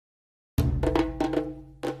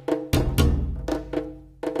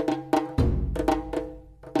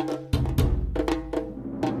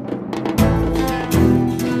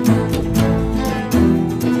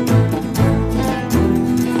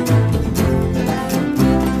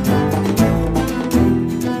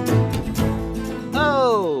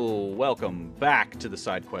to the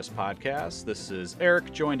SideQuest podcast. This is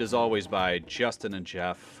Eric, joined as always by Justin and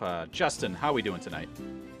Jeff. Justin, how are we doing tonight?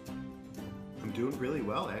 I'm doing really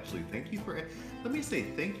well, actually. Let me say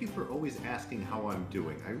thank you for always asking how I'm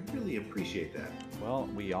doing. I really appreciate that. Well,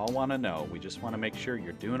 we all want to know. We just want to make sure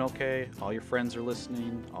you're doing okay. All your friends are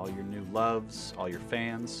listening, all your new loves, all your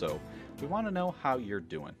fans. So we want to know how you're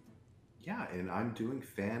doing. Yeah, and I'm doing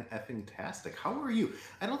fan-effing-tastic. How are you?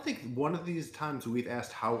 I don't think one of these times we've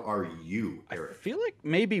asked, how are you, I Eric? feel like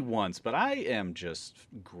maybe once, but I am just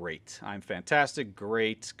great. I'm fantastic,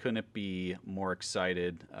 great. Couldn't be more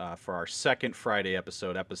excited for our second Friday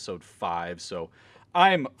episode, episode 5. So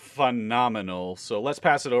I'm phenomenal. So let's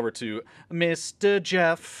pass it over to Mr.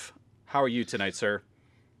 Jeff. How are you tonight, sir?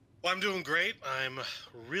 Well, I'm doing great. I'm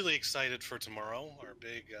really excited for tomorrow, our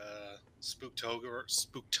big Spooktober.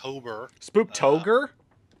 Spooktober?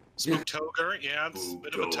 Spooktober, yeah, it's a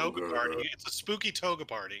bit of a toga party. It's a spooky toga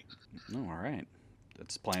party. Oh, all right.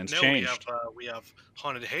 That's plans No, changed. we have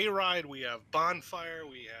haunted hayride, we have bonfire,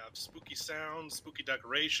 we have spooky sounds, spooky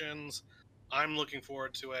decorations. I'm looking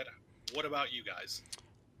forward to it. What about you guys?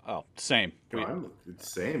 Oh, same.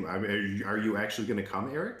 Same. I mean, are you actually going to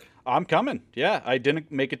come, Eric? I'm coming. Yeah, I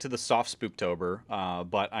didn't make it to the soft Spooktober,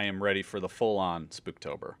 but I am ready for the full-on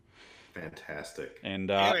Spooktober. Fantastic.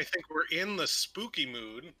 And I think we're in the spooky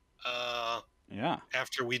mood. Yeah.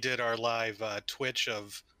 After we did our live Twitch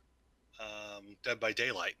of Dead by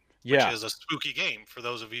Daylight, Yeah. which is a spooky game for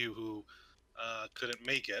those of you who couldn't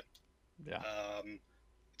make it. Yeah.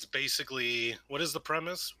 It's basically, what is the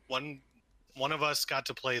premise? One of us got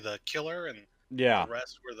to play the killer, and Yeah. the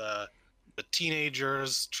rest were the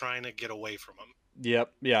teenagers trying to get away from him.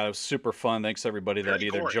 Yep. Yeah, it was super fun. Thanks everybody that Very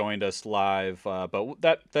either gory. joined us live, but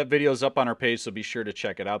that video's up on our page, so be sure to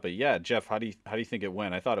check it out. But yeah, Jeff, how do you think it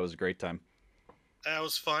went? I thought it was a great time. That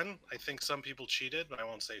was fun. I think some people cheated, but I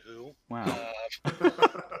won't say who. Wow.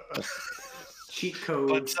 Cheat code.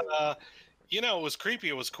 But it was creepy.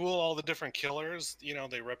 It was cool. All the different killers.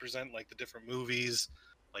 They represent like the different movies.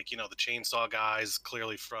 Like the Chainsaw guys,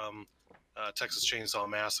 clearly from Texas Chainsaw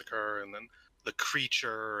Massacre, and then the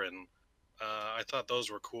Creature, and I thought those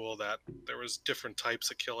were cool. That there was different types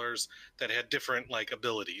of killers that had different like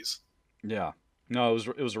abilities. Yeah. No,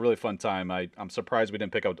 it was a really fun time. I'm surprised we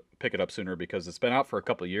didn't pick it up sooner because it's been out for a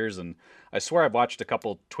couple of years, and I swear I've watched a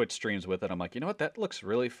couple Twitch streams with it. I'm like, you know what, that looks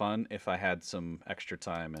really fun if I had some extra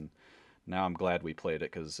time, and now I'm glad we played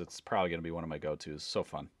it because it's probably going to be one of my go-tos. So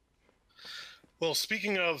fun. Well,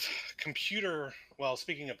 speaking of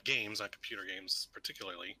games, not computer games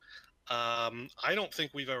particularly, I don't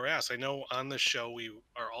think we've ever asked. I know on this show we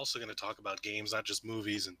are also going to talk about games, not just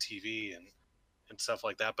movies and TV and stuff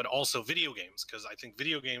like that, but also video games, because I think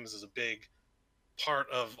video games is a big part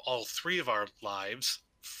of all three of our lives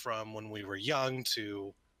from when we were young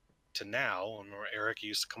to now. And where Eric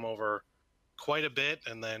used to come over quite a bit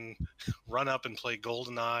and then run up and play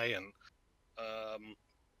GoldenEye,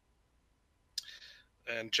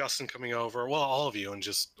 and Justin coming over, well, all of you, and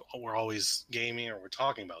just we're always gaming or we're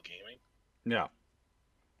talking about gaming. Yeah.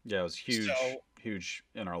 Yeah, it was huge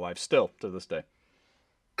in our life still to this day.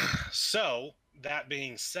 So that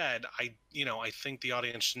being said, I think the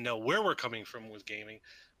audience should know where we're coming from with gaming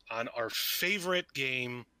on our favorite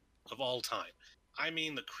game of all time. I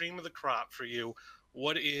mean, the cream of the crop for you.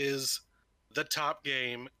 What is the top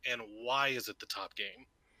game, and why is it the top game?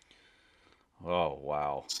 Oh,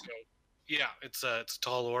 wow. So, yeah, it's a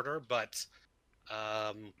tall order, but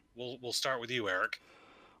we'll start with you, Eric.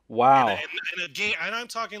 Wow. And a game, and I'm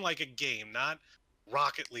talking like a game, not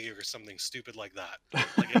Rocket League or something stupid like that.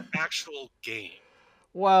 Like an actual game.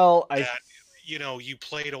 Well, you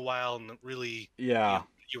played a while and really yeah.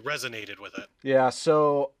 You resonated with it. Yeah,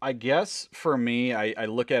 so I guess for me, I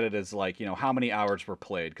look at it as like, how many hours were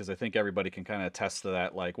played, because I think everybody can kind of attest to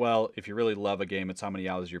that. Like, well, if you really love a game, it's how many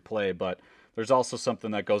hours you play, but there's also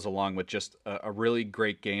something that goes along with just a really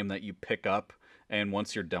great game that you pick up, and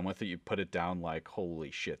once you're done with it, you put it down like,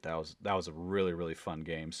 holy shit, that was a really, really fun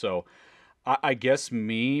game. So I guess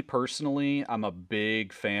me personally, I'm a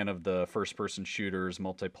big fan of the first-person shooters,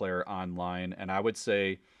 multiplayer online, and I would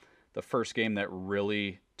say the first game that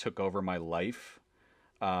really took over my life,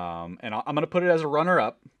 and I'm going to put it as a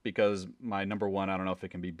runner-up because my number one, I don't know if it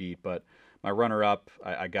can be beat, but my runner-up,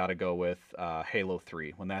 I got to go with Halo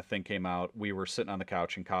 3. When that thing came out, we were sitting on the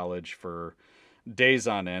couch in college for days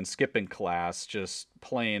on end, skipping class, just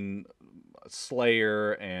playing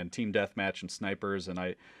Slayer and Team Deathmatch and snipers, and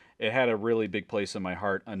it had a really big place in my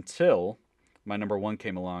heart until my number one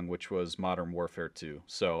came along, which was Modern Warfare 2.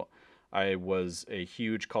 So I was a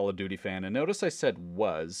huge Call of Duty fan, and notice I said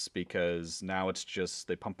was because now it's just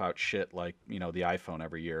they pump out shit like the iPhone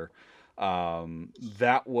every year.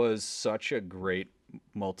 That was such a great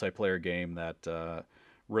multiplayer game that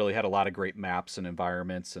really had a lot of great maps and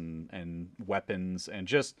environments and weapons, and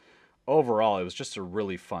just overall it was just a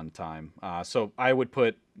really fun time. So I would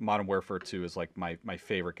put Modern Warfare 2 as like my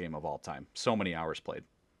favorite game of all time. So many hours played.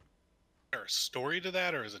 There a story to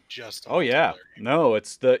that, or is it just a Oh yeah, multiplayer game? no,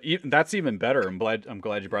 that's even better. I'm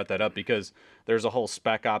glad you brought that up because there's a whole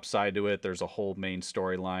spec ops side to it. There's a whole main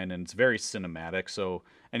storyline, and it's very cinematic. So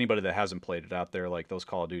anybody that hasn't played it out there, like those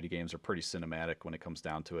Call of Duty games, are pretty cinematic when it comes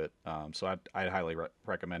down to it. So I'd highly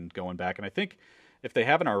recommend going back. And I think if they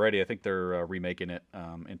haven't already, I think they're remaking it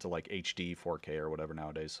into like HD 4K or whatever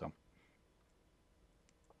nowadays. So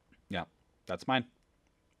yeah, that's mine.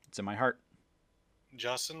 It's in my heart.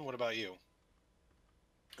 Justin, what about you?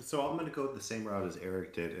 So I'm going to go the same route as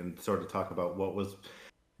Eric did and sort of talk about what was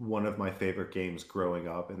one of my favorite games growing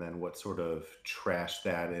up, and then what sort of trashed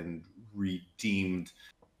that and redeemed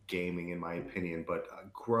gaming, in my opinion. But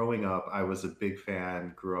growing up, I was a big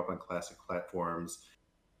fan, grew up on classic platforms,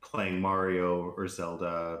 playing Mario or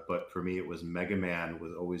Zelda. But for me, it was Mega Man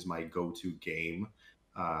was always my go to game.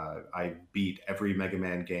 I beat every Mega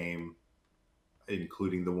Man game,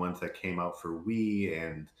 including the ones that came out for Wii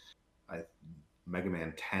and I Mega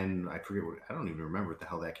Man 10. I forget what, I don't even remember what the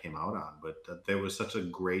hell that came out on, but there was such a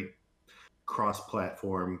great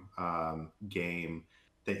cross-platform game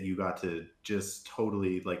that you got to just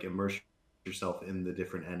totally like immerse yourself in the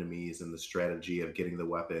different enemies and the strategy of getting the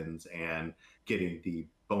weapons and getting the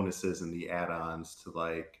bonuses and the add-ons to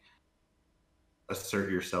like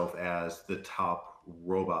assert yourself as the top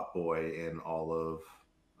robot boy in all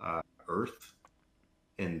of Earth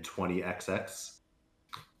in 20XX.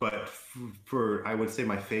 But for I would say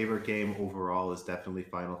my favorite game overall is definitely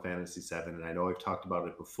Final Fantasy VII, and I know I've talked about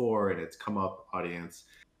it before, and it's come up, audience,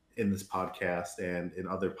 in this podcast and in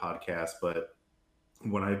other podcasts. But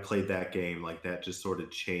when I played that game, like that just sort of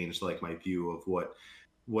changed like my view of what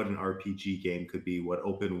an RPG game could be, what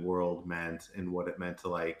open world meant, and what it meant to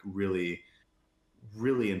like really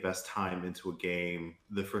invest time into a game.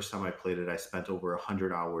 The first time I played it, I spent over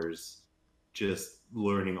 100 hours just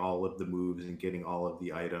learning all of the moves and getting all of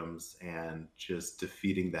the items and just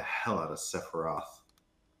defeating the hell out of Sephiroth.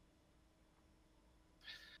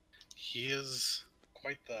 He is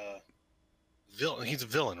quite the villain. He's a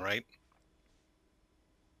villain, right?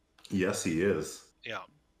 Yes, he is. Yeah.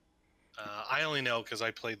 I only know because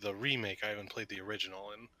I played the remake. I haven't played the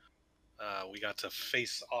original, and we got to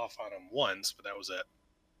face off on him once, but that was it.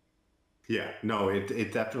 Yeah, no,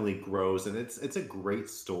 it definitely grows, and it's a great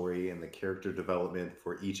story, and the character development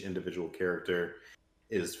for each individual character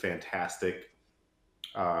is fantastic.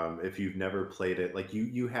 If you've never played it, like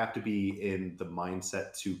you have to be in the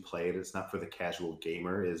mindset to play it. It's not for the casual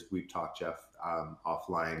gamer. As we've talked, Jeff,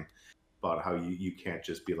 offline, about how you can't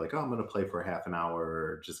just be like, oh, I'm going to play for a half an hour,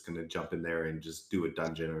 or just going to jump in there and just do a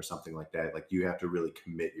dungeon or something like that. Like you have to really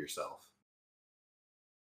commit yourself.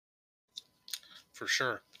 For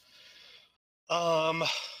sure. Um,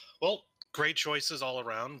 well, great choices all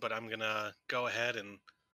around, but I'm gonna go ahead and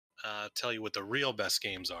tell you what the real best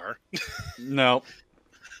games are. No.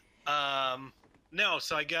 Um, no,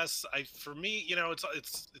 so I guess for me,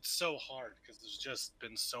 it's so hard because there's just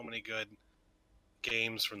been so many good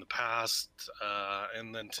games from the past,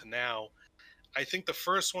 and then to now. I think the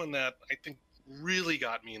first one that I think really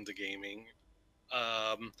got me into gaming,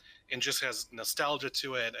 um, and just has nostalgia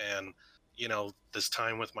to it, and this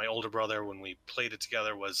time with my older brother when we played it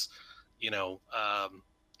together was, you know, um,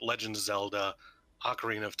 Legend of Zelda,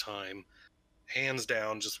 Ocarina of Time, hands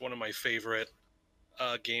down, just one of my favorite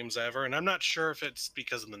games ever. And I'm not sure if it's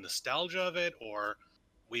because of the nostalgia of it or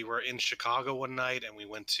we were in Chicago one night and we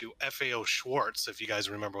went to FAO Schwartz, if you guys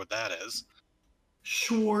remember what that is.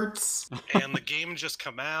 Schwartz. And the game just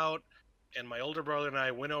come out, and my older brother and I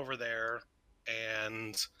went over there,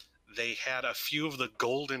 and they had a few of the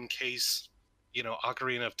golden case,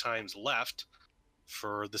 Ocarina of Times left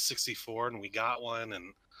for the 64, and we got one,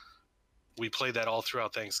 and we played that all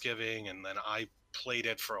throughout Thanksgiving, and then I played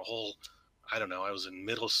it for a whole, I don't know, I was in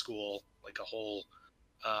middle school, like a whole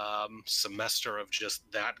semester of just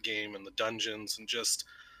that game and the dungeons, and just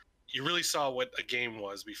you really saw what a game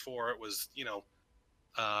was before it was,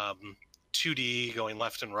 um, 2D going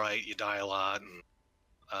left and right. You die a lot,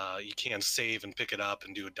 and you can save and pick it up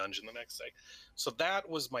and do a dungeon the next day. So that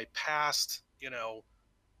was my past,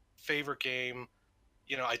 favorite game.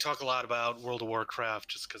 I talk a lot about World of Warcraft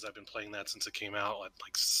just because I've been playing that since it came out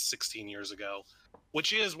like 16 years ago,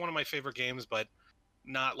 which is one of my favorite games, but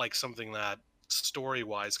not like something that story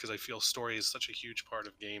wise, because I feel story is such a huge part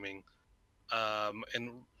of gaming.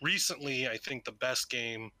 And recently, I think the best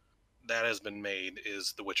game that has been made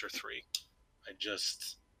is The Witcher 3. I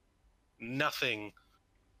just nothing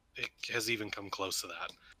has even come close to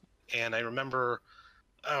that. And I remember,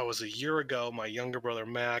 it was a year ago. My younger brother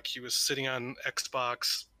Mac, he was sitting on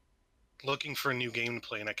Xbox looking for a new game to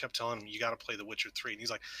play, and I kept telling him, "You got to play The Witcher 3." And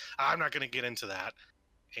he's like, "I'm not going to get into that."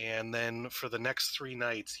 And then for the next 3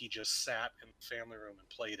 nights, he just sat in the family room and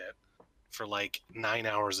played it for like 9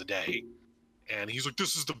 hours a day. And he's like,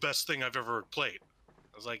 "This is the best thing I've ever played."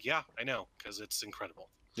 I was like, "Yeah, I know, because it's incredible."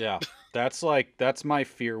 Yeah, that's my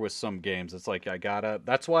fear with some games. It's like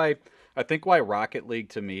That's why I think why Rocket League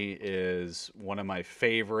to me is one of my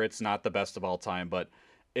favorites. Not the best of all time, but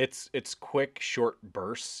it's quick, short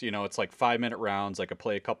bursts. You know, it's like 5 minute rounds. I could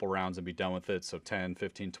play a couple rounds and be done with it. So 10,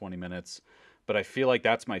 15, 20 minutes. But I feel like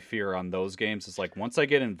that's my fear on those games. It's like once I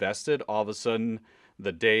get invested, all of a sudden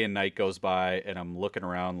the day and night goes by, and I'm looking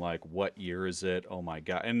around like, what year is it? Oh my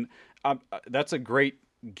god! And that's a great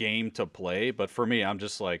game to play, but for me, I'm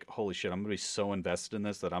just like, holy shit, I'm gonna be so invested in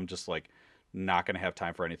this that I'm just like not gonna have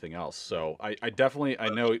time for anything else. So I definitely I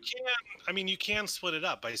But know. you can split it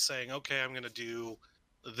up by saying, "Okay, I'm going to do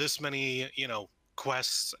this many,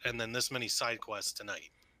 quests and then this many side quests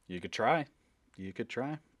tonight." You could try, you could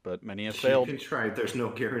try, but many have You failed. can try. There's no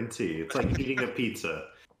guarantee. It's like eating a pizza.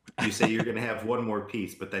 You say you're going to have one more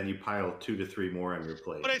piece, but then you pile 2 to 3 more on your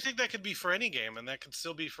plate. But I think that could be for any game, and that could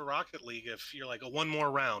still be for Rocket League if you're like, one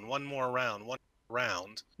more round, one more round, one more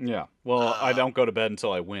round. Yeah, well, I Uh, don't go to bed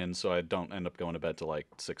until I win, so I don't end up going to bed till like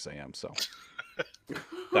 6 a.m. So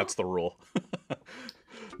that's the rule.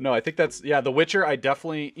 No, I think that's yeah. The Witcher, I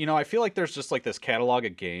definitely, I feel like there's just like this catalog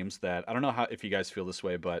of games that I don't know how if you guys feel this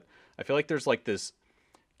way, but I feel like there's like this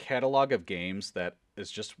catalog of games that is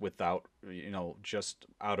just without, just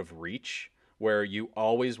out of reach, where you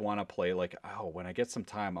always want to play like, oh, when I get some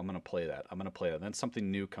time, I'm gonna play that. I'm gonna play that. Then something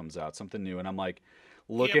new comes out, something new, and I'm like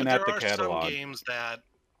yeah, looking but at there the are some catalog. games that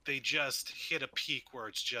they just hit a peak where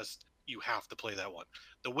it's just you have to play that one.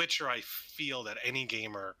 The Witcher, I feel that any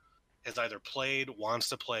gamer has either played, wants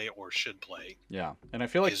to play, or should play, Yeah, and I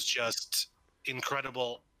feel like is just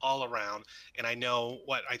incredible all around. And I know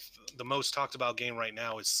the most talked about game right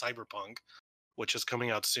now is Cyberpunk, which is coming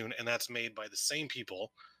out soon, and that's made by the same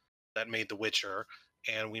people that made The Witcher,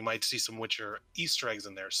 and we might see some Witcher Easter eggs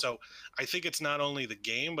in there. So I think it's not only the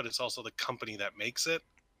game, but it's also the company that makes it,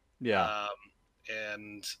 yeah, um,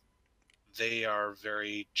 and they are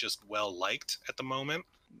very just well liked at the moment.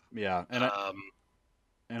 yeah, Um,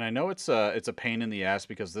 and I know it's a pain in the ass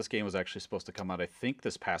because this game was actually supposed to come out I think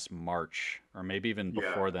this past March or maybe even Yeah.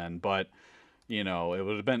 before then, but it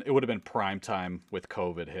would have been prime time with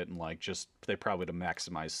COVID hitting, like just they probably would have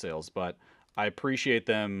maximized sales. But I appreciate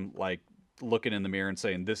them like looking in the mirror and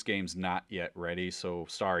saying this game's not yet ready, so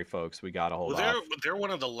sorry folks, we gotta hold well, off. they're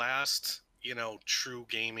one of the last true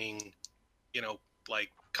gaming you know like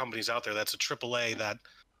companies out there that's a AAA that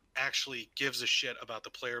actually gives a shit about the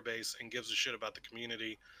player base and gives a shit about the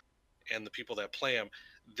community and the people that play them.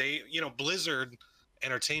 Blizzard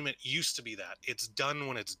Entertainment used to be that. It's done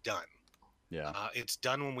when it's done. Yeah. It's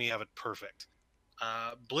done when we have it perfect.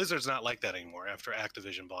 Blizzard's not like that anymore after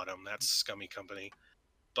Activision bought them. That's a scummy company.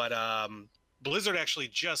 But Blizzard actually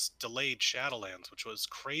just delayed Shadowlands, which was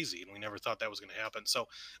crazy, and we never thought that was going to happen. So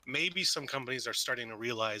maybe some companies are starting to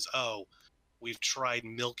realize, oh, we've tried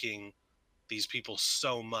milking these people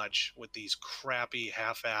so much with these crappy,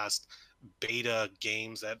 half-assed beta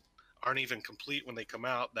games that aren't even complete when they come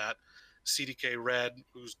out, that CDK Red,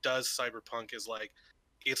 who does Cyberpunk, is like,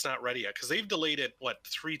 it's not ready yet because they've delayed it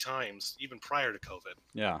 3 times even prior to COVID.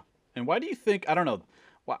 Yeah. And why do you think, I don't know,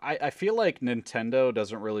 well, I feel like Nintendo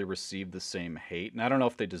doesn't really receive the same hate, and I don't know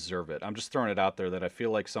if they deserve it. I'm just throwing it out there that I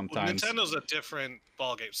feel like Well, sometimes. Nintendo's a different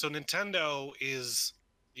ballgame. So Nintendo is,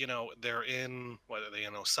 they're in, what are they,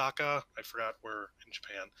 in Osaka? I forgot where in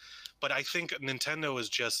Japan. But I think Nintendo is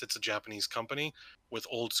it's a Japanese company with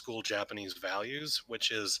old school Japanese values,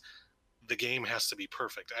 which is the game has to be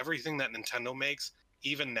perfect. Everything that Nintendo makes,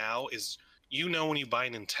 even now, is, when you buy a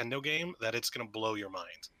Nintendo game that it's going to blow your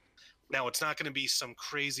mind. Now, it's not going to be some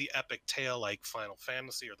crazy epic tale like Final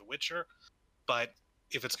Fantasy or The Witcher, but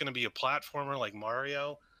if it's going to be a platformer like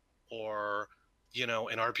Mario or, an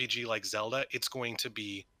RPG like Zelda, it's going to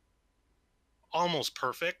be almost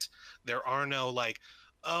perfect. There are no like,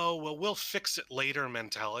 oh, well, we'll fix it later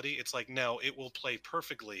mentality. It's like, no, it will play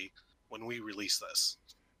perfectly when we release this.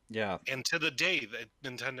 Yeah. And to the day that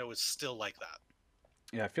Nintendo is still like that.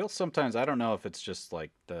 Yeah, I feel sometimes I don't know if it's just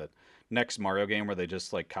like the next Mario game where they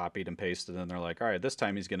just like copied and pasted and they're like, all right, this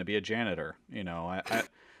time he's going to be a janitor.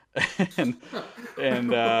 and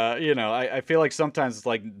you know, I feel like sometimes it's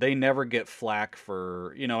like they never get flack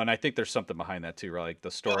for, you know, and I think there's something behind that too, right? Like the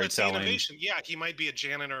Well, it's the storytelling. innovation. Yeah, he might be a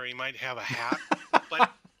janitor, he might have a hat,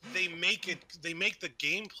 but they make the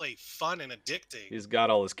gameplay fun and addicting, He's got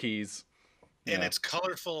all his keys. and Yeah. it's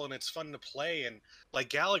colorful and it's fun to play. And like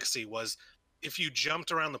Galaxy was, if you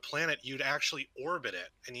jumped around the planet, you'd actually orbit it,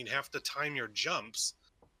 and you'd have to time your jumps.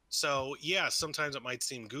 So yeah, sometimes it might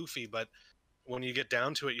seem goofy, but when you get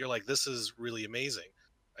down to it, you're like, this is really amazing.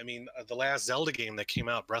 I mean, the last Zelda game that came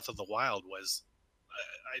out, Breath of the Wild, was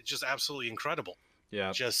just absolutely incredible.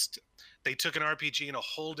 Yeah. Just they took an RPG in a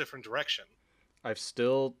whole different direction. I've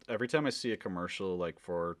still, every time I see a commercial like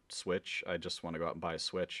for Switch, I just want to go out and buy a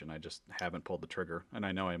Switch, and I just haven't pulled the trigger, and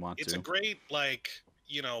I know I want It's a to. great, like,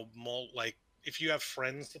 like if you have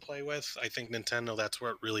friends to play with, I think Nintendo, that's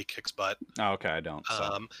where it really kicks butt. Oh, okay, I don't.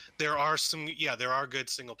 So. There are there are good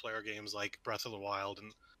single player games like Breath of the Wild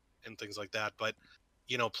and things like that, but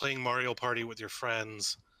playing Mario Party with your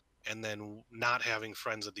friends and then not having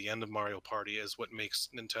friends at the end of Mario Party is what makes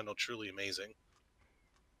Nintendo truly amazing.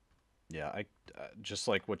 Yeah, I just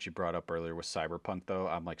like what you brought up earlier with Cyberpunk, though.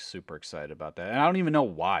 I'm like super excited about that, and I don't even know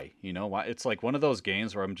why. You know why? It's like one of those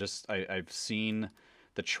games where I've seen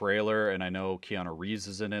the trailer, and I know Keanu Reeves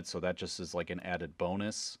is in it, so that just is like an added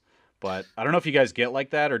bonus. But I don't know if you guys get like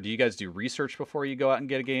that, or do you guys do research before you go out and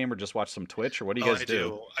get a game, or just watch some Twitch, or what do you Oh, guys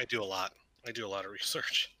do? I do a lot. I do a lot of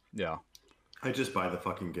research. Yeah. I just buy the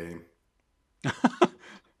fucking game.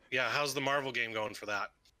 Yeah, how's the Marvel game going for that?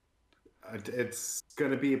 It's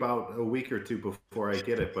gonna be about a week or two before I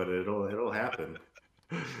get it, but it'll happen.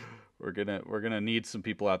 We're gonna need some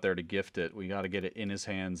people out there to gift it. We got to get it in his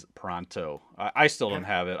hands pronto. I still don't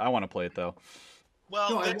have it. I want to play it though.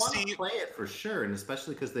 Well, No, I let's want see. to play it for sure, and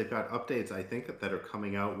especially because they've got updates. I think that are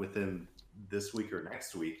coming out within this week or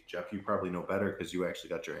next week. Jeff, you probably know better because you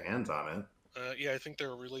actually got your hands on it. Yeah, I think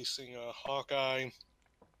they're releasing Hawkeye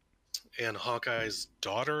and Hawkeye's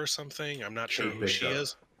daughter or something. I'm not sure Kate who Bishop. she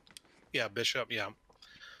is. Yeah, Bishop. Yeah.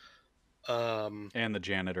 And the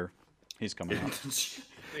janitor, he's coming out.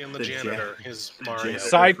 And the janitor, his Mario.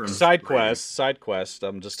 Side quest.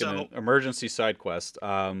 I'm just gonna emergency side quest.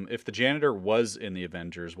 If the janitor was in the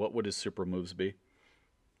Avengers, what would his super moves be?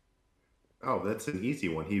 Oh, that's an easy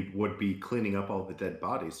one. He would be cleaning up all the dead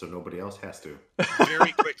bodies, so nobody else has to.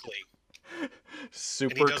 Very quickly.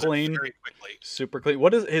 Super clean. Very quickly. Super clean.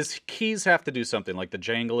 What does his keys have to do? Something like the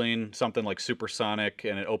jangling, something like supersonic,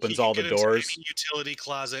 and it opens all the doors. Any utility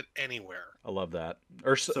closet anywhere. I love that.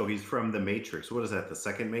 So he's from the Matrix. What is that? The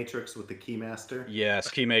second Matrix with the Keymaster? Yes,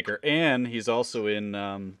 Keymaker, and he's also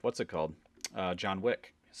in what's it called? John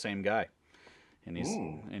Wick. Same guy. And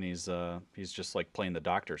he's just like playing the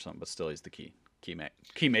doctor or something, but still he's the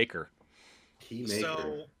keymaker.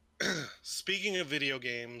 So, speaking of video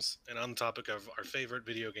games, and on the topic of our favorite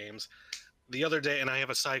video games, the other day, and I have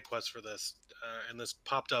a side quest for this, and this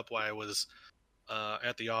popped up while I was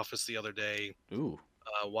at the office the other day. Ooh.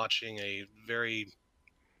 Watching a very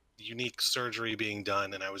unique surgery being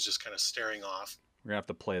done, and I was just kind of staring off. We're gonna have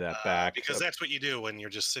to play that back because that's what you do when you're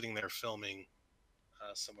just sitting there filming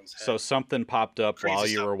someone's head. So something popped up Crazy while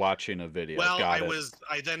you stuff. were watching a video. Well,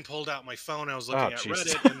 I then pulled out my phone. I was looking at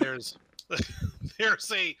Reddit, and there's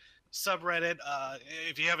a subreddit.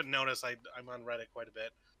 If you haven't noticed, I'm on Reddit quite a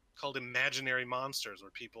bit, called Imaginary Monsters,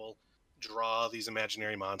 where people draw these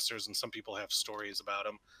imaginary monsters, and some people have stories about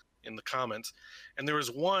them in the comments. And there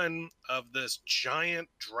was one of this giant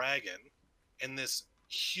dragon and this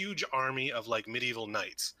huge army of like medieval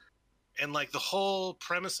knights, and like the whole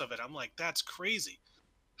premise of it, I'm like, that's crazy.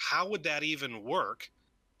 How would that even work?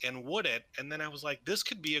 And would it? And then I was like, this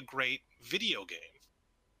could be a great video game.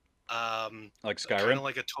 Like Skyrim? Kind of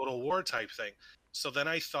like a Total War type thing. So then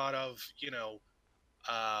I thought of,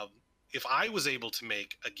 if I was able to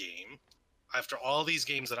make a game, after all these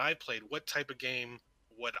games that I've played, what type of game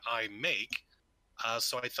would I make?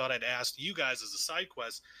 So I thought I'd ask you guys as a side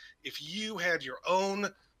quest, if you had your own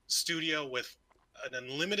studio with an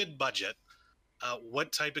unlimited budget,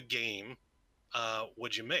 what type of game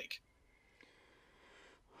would you make?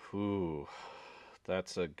 Ooh,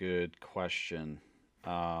 that's a good question.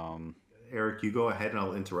 Eric, you go ahead and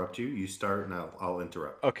I'll interrupt you. You start and I'll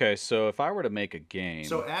interrupt. Okay, so if I were to make a game...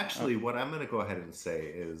 So actually, what I'm going to go ahead and say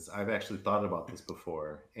is I've actually thought about this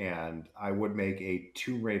before, and I would make a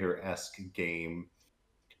Tomb Raider-esque game,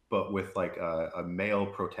 but with like a male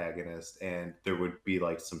protagonist, and there would be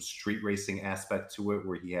like some street racing aspect to it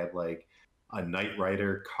where he had like a Knight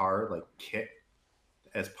Rider car, like kit,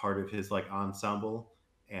 as part of his like ensemble.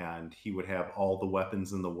 And he would have all the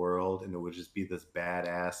weapons in the world, and it would just be this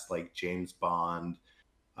badass like James Bond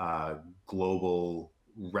global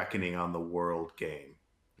Reckoning on the World game.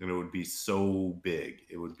 And it would be so big.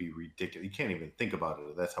 It would be ridiculous. You can't even think about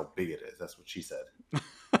it. That's how big it is. That's what she said.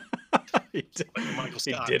 he, did, Like Michael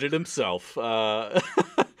he Scott. did it himself.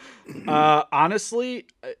 Honestly,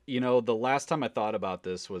 the last time I thought about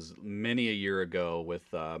this was many a year ago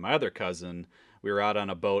with my other cousin. We were out on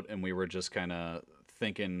a boat and we were just kind of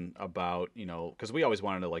thinking about, because we always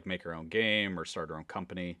wanted to like make our own game or start our own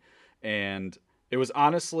company. And it was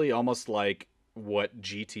honestly almost like what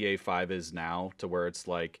GTA 5 is now, to where it's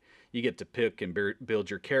like you get to pick and build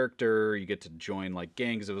your character, you get to join like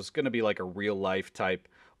gangs. It was going to be like a real life type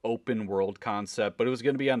open world concept, but it was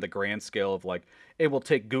going to be on the grand scale of like it will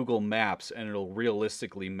take Google Maps and it'll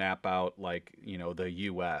realistically map out like, the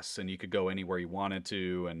US, and you could go anywhere you wanted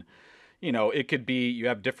to. And it could be you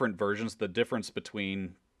have different versions. The difference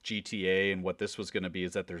between GTA and what this was going to be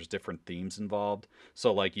is that there's different themes involved.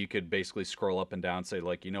 So like you could basically scroll up and down, say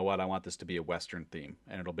like, you know what, I want this to be a Western theme,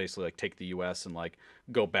 and it'll basically like take the US and like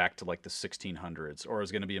go back to like the 1600s, or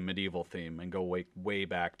it's going to be a medieval theme and go way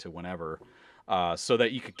back to whenever. So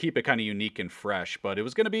that you could keep it kind of unique and fresh. But it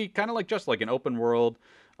was going to be kind of like just like an open world,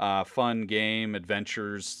 fun game,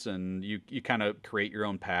 adventures, and you kind of create your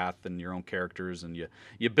own path and your own characters, and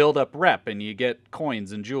you build up rep and you get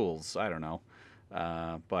coins and jewels. I don't know,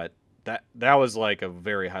 but that was like a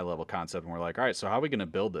very high level concept, and we're like, all right, so how are we going to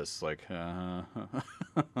build this? Like, I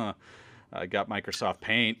got Microsoft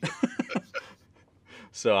Paint.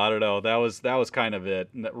 So I don't know. That was kind of it.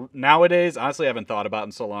 Nowadays, honestly, I haven't thought about it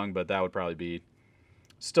in so long, but that would probably be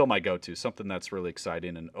still my go-to. Something that's really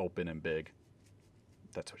exciting and open and big.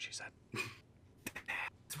 That's what she said.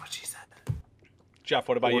 That's what she said. Jeff,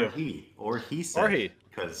 what about or you? He said. Or he.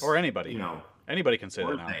 Because or anybody. Anybody can say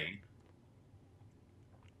that now. They.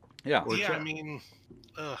 Yeah. Yeah, I mean,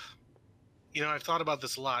 I've thought about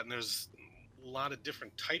this a lot, and there's a lot of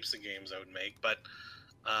different types of games I would make, but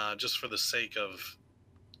just for the sake of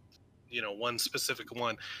one specific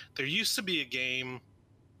one. There used to be a game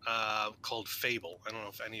called Fable. I don't know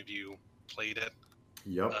if any of you played it.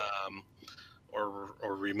 Yep. Or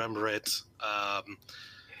remember it.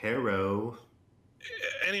 Hero.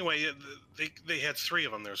 Anyway, they had three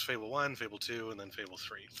of them. There's Fable 1, Fable 2, and then Fable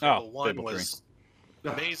 3. Fable 1 Fable was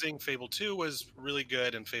amazing. Fable 2 was really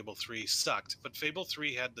good, and Fable 3 sucked. But Fable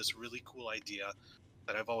 3 had this really cool idea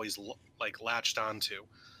that I've always latched onto,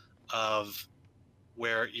 of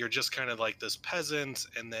where you're just kind of like this peasant,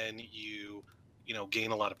 and then you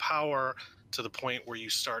gain a lot of power to the point where you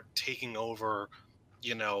start taking over,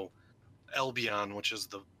 Albion, which is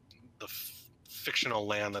the fictional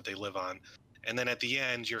land that they live on. And then at the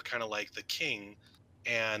end, you're kind of like the king,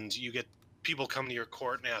 and you get people come to your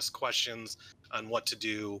court and ask questions on what to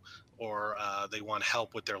do, or they want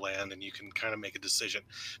help with their land, and you can kind of make a decision.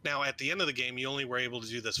 Now, at the end of the game, you only were able to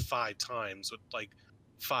do this 5 times, with like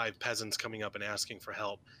 5 peasants coming up and asking for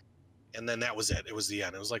help. And then that was it. It was the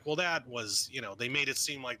end. It was like, well, that was, they made it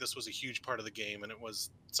seem like this was a huge part of the game, and it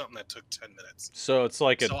was something that took 10 minutes. So it's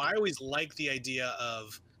like So I always like the idea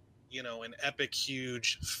of, an epic,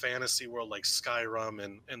 huge fantasy world like Skyrim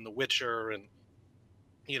and The Witcher, and,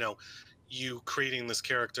 you creating this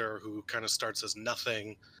character who kind of starts as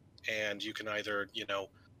nothing, and you can either,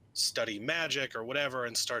 study magic or whatever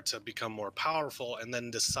and start to become more powerful, and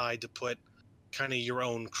then decide to put kind of your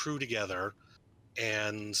own crew together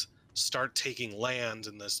and start taking land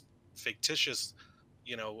in this fictitious,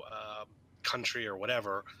 country or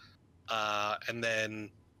whatever, and then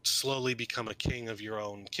slowly become a king of your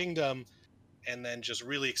own kingdom, and then just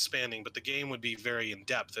really expanding. But the game would be very in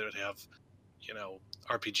depth. It would have,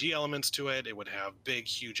 RPG elements to it. It would have big,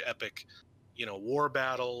 huge, epic, war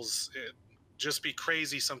battles. It just be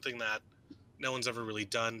crazy, something that no one's ever really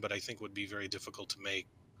done, but I think would be very difficult to make.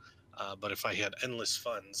 But if I had endless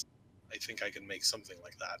funds, I think I could make something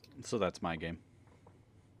like that. So that's my game.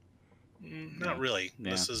 Not really.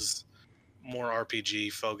 Yeah. This is more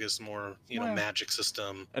RPG focused, more magic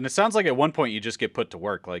system. And it sounds like at one point you just get put to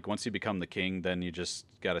work. Like once you become the king, then you just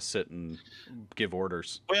got to sit and give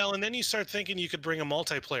orders. Well, and then you start thinking you could bring a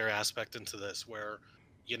multiplayer aspect into this, where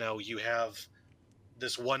you have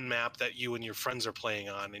this one map that you and your friends are playing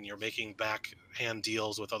on, and you're making backhand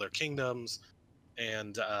deals with other kingdoms,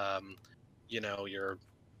 and you're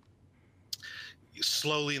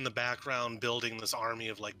slowly in the background building this army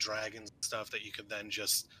of like dragons and stuff that you could then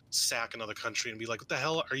just sack another country and be like, what the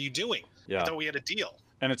hell are you doing? Yeah. I thought we had a deal.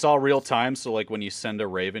 And it's all real time, so like when you send a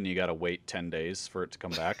raven, you got to wait 10 days for it to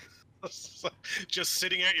come back. Just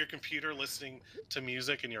sitting at your computer listening to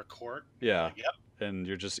music in your court. Yeah. Like, yep. And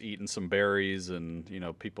you're just eating some berries, and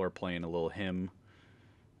people are playing a little hymn,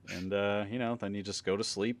 and then you just go to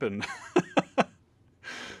sleep. And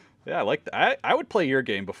Yeah, I like that. I would play your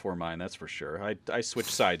game before mine, that's for sure. I switch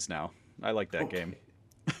sides now. I like that game.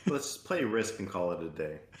 Let's play Risk and call it a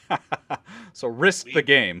day. So Risk the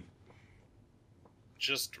game.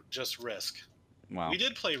 Just Risk. Wow. We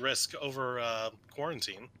did play Risk over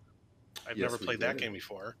quarantine. I've Yes, never we played that did. game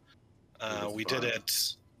before. was We fun. did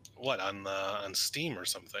it on Steam or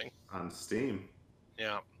something. On Steam.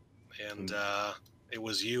 Yeah, and it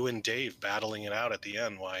was you and Dave battling it out at the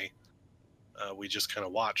end. Why we just kind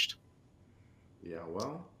of watched. Yeah,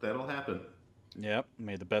 well, that'll happen. Yep,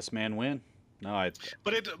 made the best man win. No,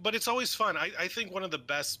 But it's always fun. I think one of the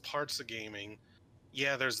best parts of gaming,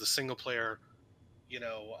 yeah, there's the single player,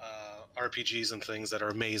 RPGs and things that are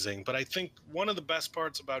amazing. But I think one of the best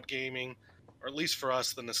parts about gaming, or at least for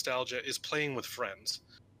us, the nostalgia, is playing with friends.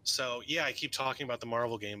 So yeah, I keep talking about the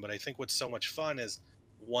Marvel game, but I think what's so much fun is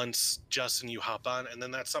once Justin, you hop on, and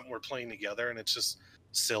then that's something we're playing together, and it's just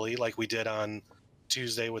silly, like we did on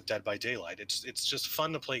Tuesday with Dead by Daylight. It's just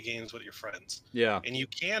fun to play games with your friends. yeah. And you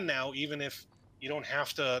can now, even if you don't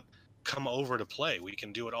have to come over to play, we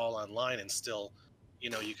can do it all online and still,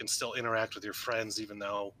 you can still interact with your friends even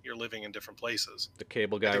though you're living in different places. The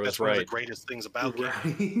cable I guy think was that's one of the right. greatest things about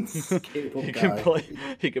gaming. Right. Cable He guy. can play.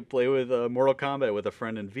 He could play with Mortal Kombat with a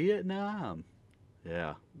friend in Vietnam.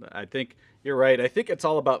 Yeah, I think you're right. I think it's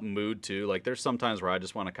all about mood too. Like there's sometimes where I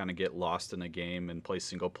just want to kind of get lost in a game and play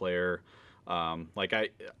single player. Like I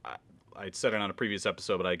said it on a previous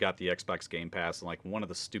episode, but I got the Xbox Game Pass, and like one of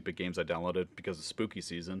the stupid games I downloaded because of spooky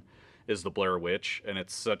season is the Blair Witch, and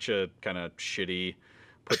it's such a kind of shitty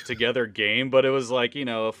put together game, but it was like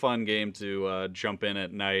a fun game to jump in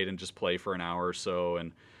at night and just play for an hour or so.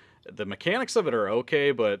 And the mechanics of it are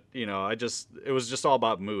okay, but it was just all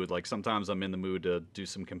about mood. Like sometimes I'm in the mood to do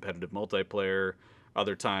some competitive multiplayer,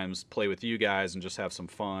 other times play with you guys and just have some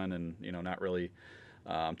fun and not really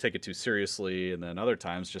take it too seriously, and then other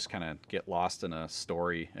times just kind of get lost in a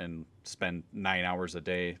story and spend 9 hours a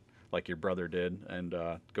day like your brother did and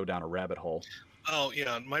go down a rabbit hole. Oh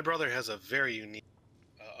yeah, my brother has a very unique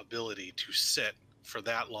ability to sit for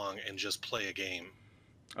that long and just play a game.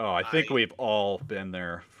 Oh, I think we've all been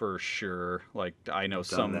there for sure. Like I know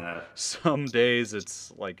Done that. some days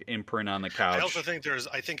it's like imprint on the couch. I also think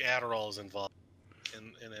I think Adderall is involved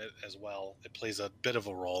in it as well. It plays a bit of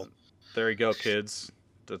a role. There you go, kids.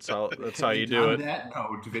 That's how you do On it. that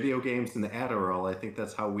note, video games and the Adderall, I think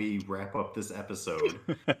that's how we wrap up this episode.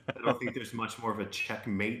 I don't think there's much more of a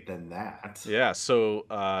checkmate than that. Yeah, so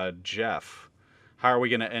Jeff, how are we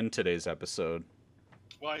going to end today's episode?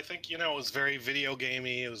 Well, I think, it was very video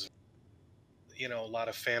gamey. It was, a lot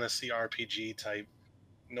of fantasy RPG type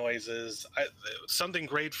noises. Something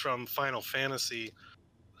great from Final Fantasy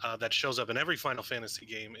that shows up in every Final Fantasy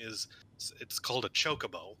game it's called a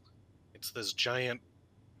chocobo. It's this giant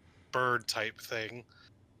bird type thing.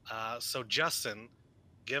 So Justin,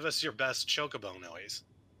 give us your best chocobo noise.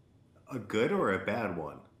 A good or a bad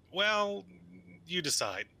one? Well, you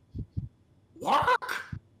decide. Walk!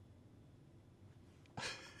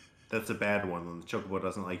 That's a bad one. When the chocobo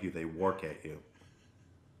doesn't like you, they work at you.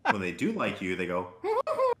 When they do like you, they go.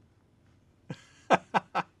 All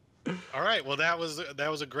right. Well, that was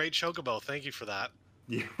a great chocobo. Thank you for that.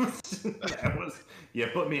 You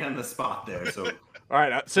put me on the spot there. So all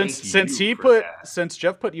right, since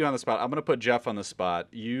Jeff put you on the spot, I'm gonna put Jeff on the spot.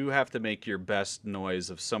 You have to make your best noise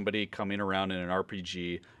of somebody coming around in an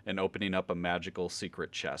RPG and opening up a magical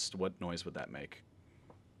secret chest. What noise would that make?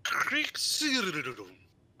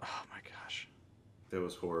 Oh my gosh, it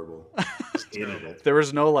was horrible. Hated it. There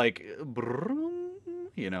was no like,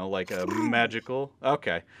 like a magical.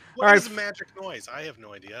 Okay, What is magic noise? I have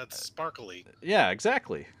no idea. It's sparkly. Yeah,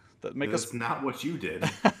 exactly. That's not what you did.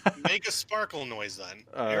 Make a sparkle noise then.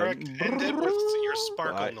 Eric, end it with your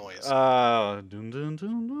sparkle noise. Dun, dun, dun,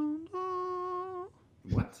 dun, dun.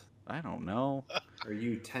 What? I don't know. Are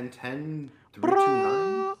you 1010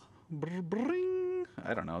 329?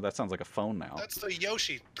 I don't know. That sounds like a phone now. That's the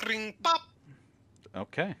Yoshi. Ring, pop.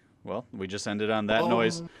 Okay. Well, we just ended on that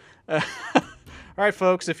noise. All right,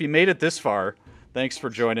 folks. If you made it this far, thanks for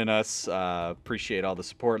joining us. Appreciate all the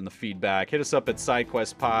support and the feedback. Hit us up at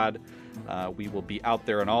SideQuest Pod. We will be out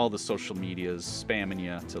there on all the social medias spamming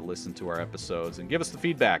you to listen to our episodes and give us the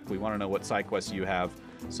feedback. We want to know what side quests you have.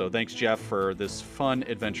 So thanks, Jeff, for this fun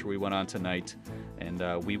adventure we went on tonight.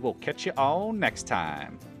 And we will catch you all next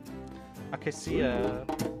time. Okay, see ya.